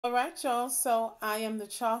All right, y'all. So I am the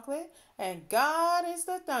chocolate, and God is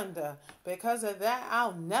the thunder. Because of that,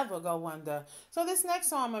 I'll never go under. So this next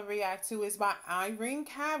song I'm gonna react to is by Irene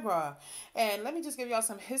Cara, and let me just give y'all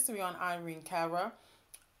some history on Irene Cara.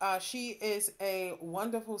 She is a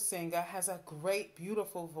wonderful singer, has a great,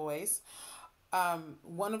 beautiful voice.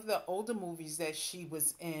 One of the older movies that she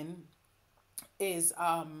was in is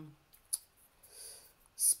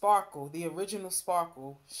Sparkle, the original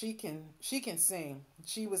Sparkle. She can sing.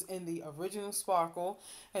 She was in the original Sparkle,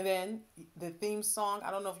 and then the theme song. I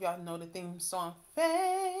don't know if y'all know the theme song.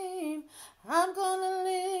 Fame, I'm gonna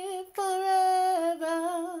live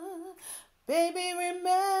forever. Baby,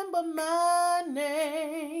 remember my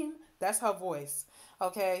name. That's her voice.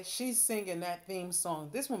 Okay, she's singing that theme song.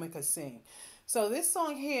 This woman could sing. So this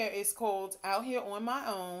song here is called "Out Here on My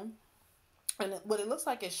Own." And what it looks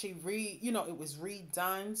like is it was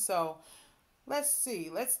redone. So let's see,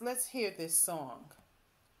 let's hear this song.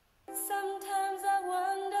 Sometimes I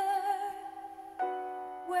wonder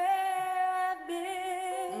where I've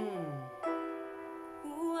been, Mm,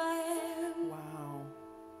 who I am, wow.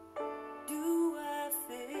 do I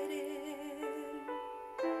fit in?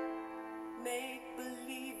 Make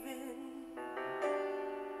believing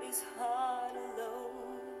is hard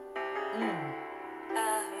alone. Mm,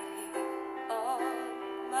 Out here on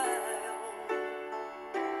my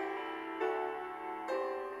own,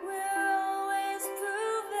 we're always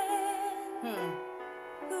proving hmm.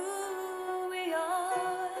 who we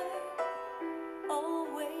are,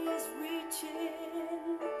 always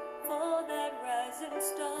reaching for that rising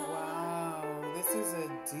star Wow, this is a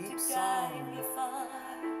to deep guide me song. far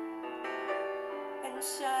and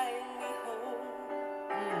shine me home.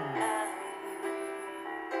 Mm. Out here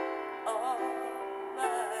on my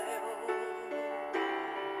own,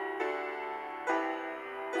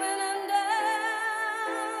 when I'm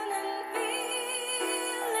down and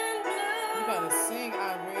feeling You gotta blue, sing,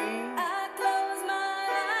 Irene. I close my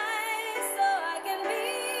eyes so I can be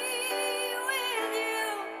with you.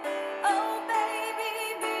 Oh, baby,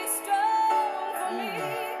 be strong for me.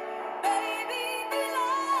 Mm. Baby,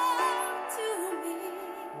 belong to me.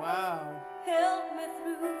 Wow. Help me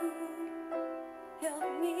through. Help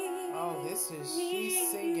me Oh, she's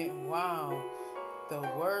need singing. you Wow. The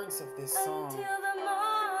words of this song. until the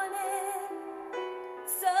morning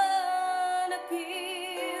sun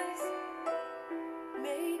appears,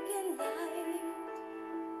 making light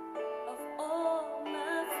of all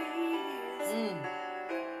my fears. Mm.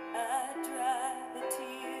 I dry the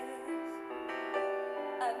tears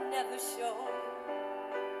I've never shown.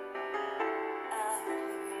 Out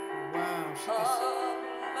Wow. here on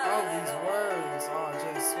Oh, my these words own. are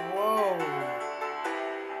just whoa.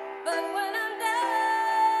 But when I'm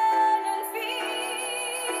down and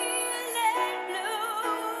feeling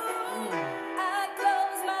blue, Mm. I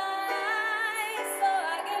close my eyes so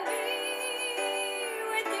I can be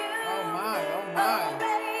with Oh you. my, oh Oh, my.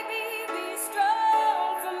 baby, be strong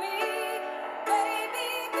for me. Baby,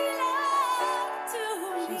 belong to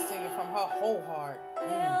She's singing from me. her whole heart. Mm.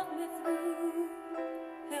 Help me through.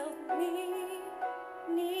 Help me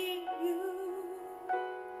need you.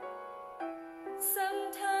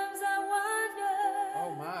 Sometimes I Oh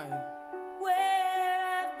wonder my. where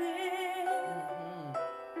I've been, Mm-hmm.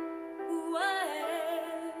 who I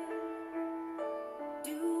am,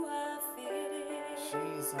 do I fit in?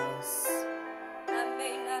 Jesus. I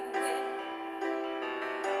may not win,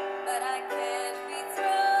 but I can't be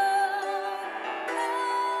thrown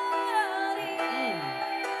out Mm. here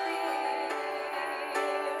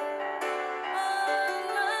on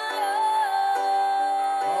my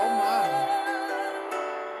Oh my. own.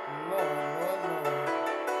 Lord, Lord, Lord.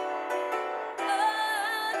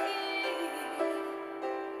 Out here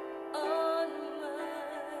on my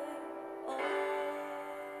own.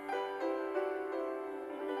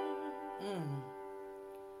 Mm.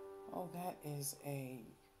 Oh, that is a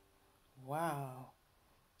wow.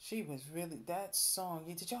 She was really that song.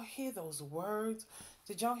 Did y'all hear those words?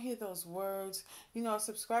 Did y'all hear those words?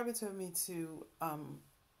 Subscribe to me to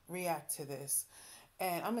react to this.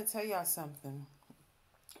 And I'm gonna tell y'all something.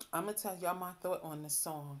 I'm gonna tell y'all my thought on this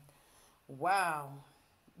song. Wow.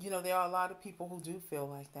 There are a lot of people who do feel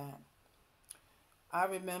like that. I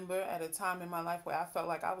remember at a time in my life where I felt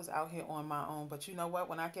like I was out here on my own. But you know what?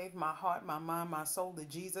 When I gave my heart, my mind, my soul to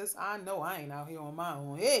Jesus, I know I ain't out here on my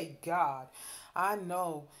own. Hey, God. I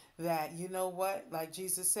know that, you know what? Like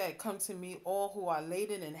Jesus said, come to me, all who are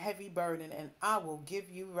laden and heavy burden, and I will give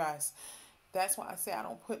you rest. That's why I say I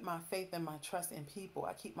don't put my faith and my trust in people.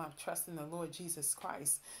 I keep my trust in the Lord Jesus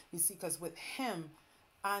Christ. You see, because with Him,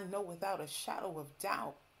 I know without a shadow of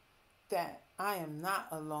doubt that I am not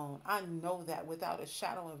alone. I know that without a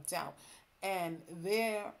shadow of doubt. And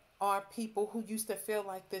there are people who used to feel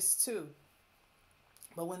like this too.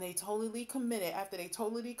 But when they totally committed, after they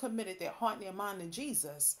totally committed their heart and their mind to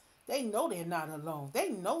Jesus, they know they're not alone. They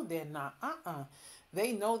know they're not.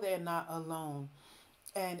 They know they're not alone.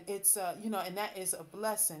 And it's and that is a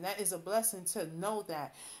blessing. That is a blessing to know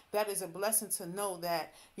that. That is a blessing to know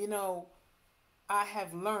that, I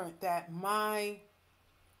have learned that my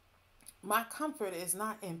comfort is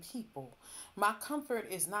not in people. My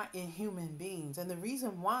comfort is not in human beings. And the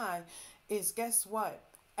reason why is, guess what?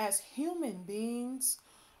 As human beings,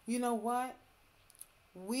 you know what?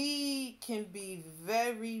 We can be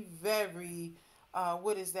very, very,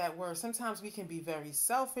 what is that word? Sometimes we can be very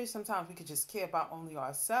selfish. Sometimes we can just care about only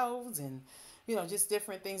ourselves and, just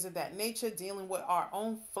different things of that nature, dealing with our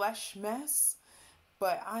own flesh mess.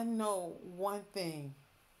 But I know one thing's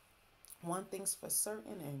for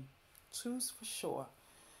certain and two's for sure.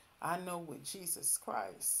 I know with Jesus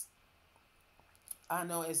Christ, I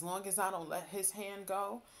know as long as I don't let his hand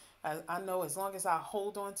go, I know as long as I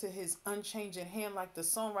hold on to his unchanging hand, like the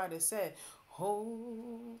songwriter said,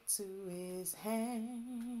 hold to his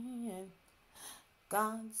hand,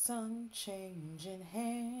 God's unchanging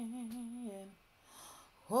hand.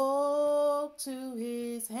 Hold to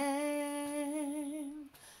his hand,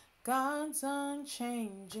 God's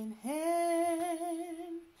unchanging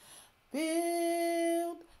hand.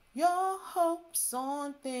 Build your hopes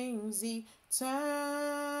on things eternal.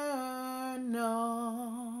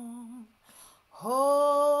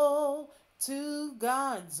 Hold to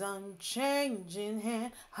God's unchanging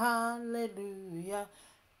hand. Hallelujah.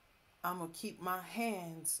 I'm going to keep my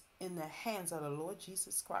hands in the hands of the Lord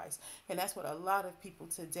Jesus Christ. And that's what a lot of people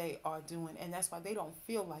today are doing. And that's why they don't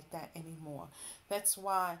feel like that anymore. That's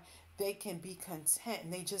why they can be content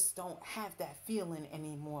and they just don't have that feeling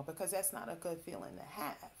anymore, because that's not a good feeling to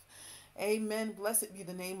have. Amen. Blessed be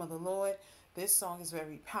the name of the Lord. This song is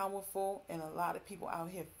very powerful, and a lot of people out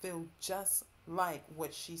here feel just like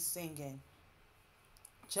what she's singing.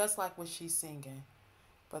 Just like what she's singing.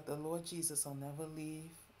 But the Lord Jesus will never leave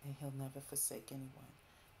and he'll never forsake anyone.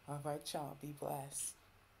 All right, y'all. Be blessed.